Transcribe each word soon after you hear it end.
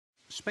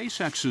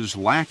SpaceX's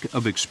lack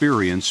of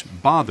experience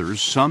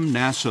bothers some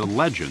NASA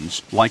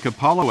legends like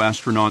Apollo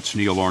astronauts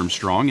Neil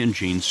Armstrong and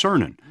Gene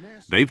Cernan.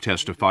 They've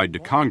testified to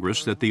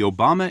Congress that the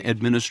Obama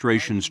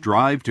administration's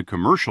drive to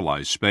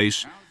commercialize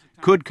space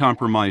could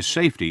compromise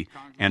safety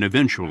and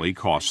eventually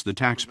cost the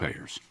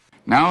taxpayers.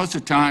 Now is the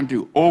time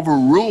to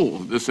overrule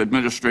this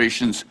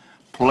administration's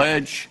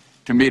pledge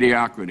to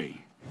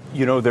mediocrity.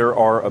 You know, there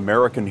are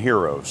American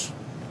heroes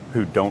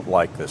who don't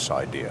like this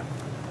idea.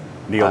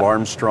 Neil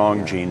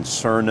Armstrong, Gene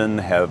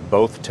Cernan have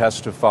both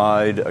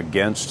testified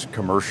against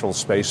commercial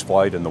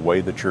spaceflight in the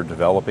way that you're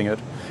developing it,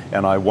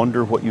 and I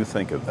wonder what you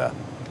think of that.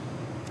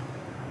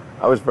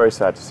 I was very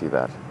sad to see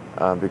that,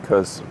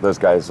 because those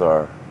guys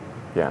are,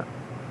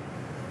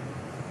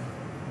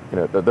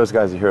 those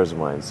guys are heroes of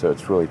mine, so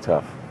it's really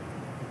tough.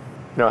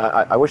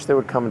 I wish they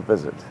would come and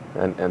visit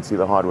and see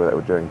the hardware that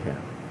we're doing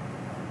here,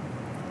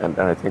 and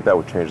I think that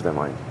would change their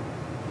mind.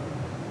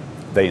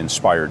 They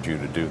inspired you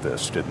to do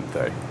this, didn't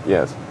they?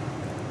 Yes.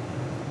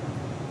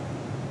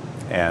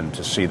 And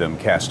to see them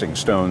casting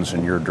stones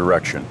in your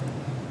direction.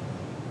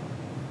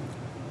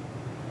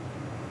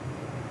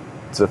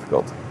 It's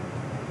difficult.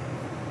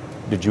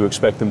 Did you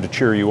expect them to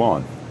cheer you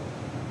on?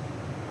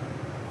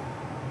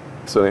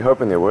 So they're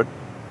hoping they would.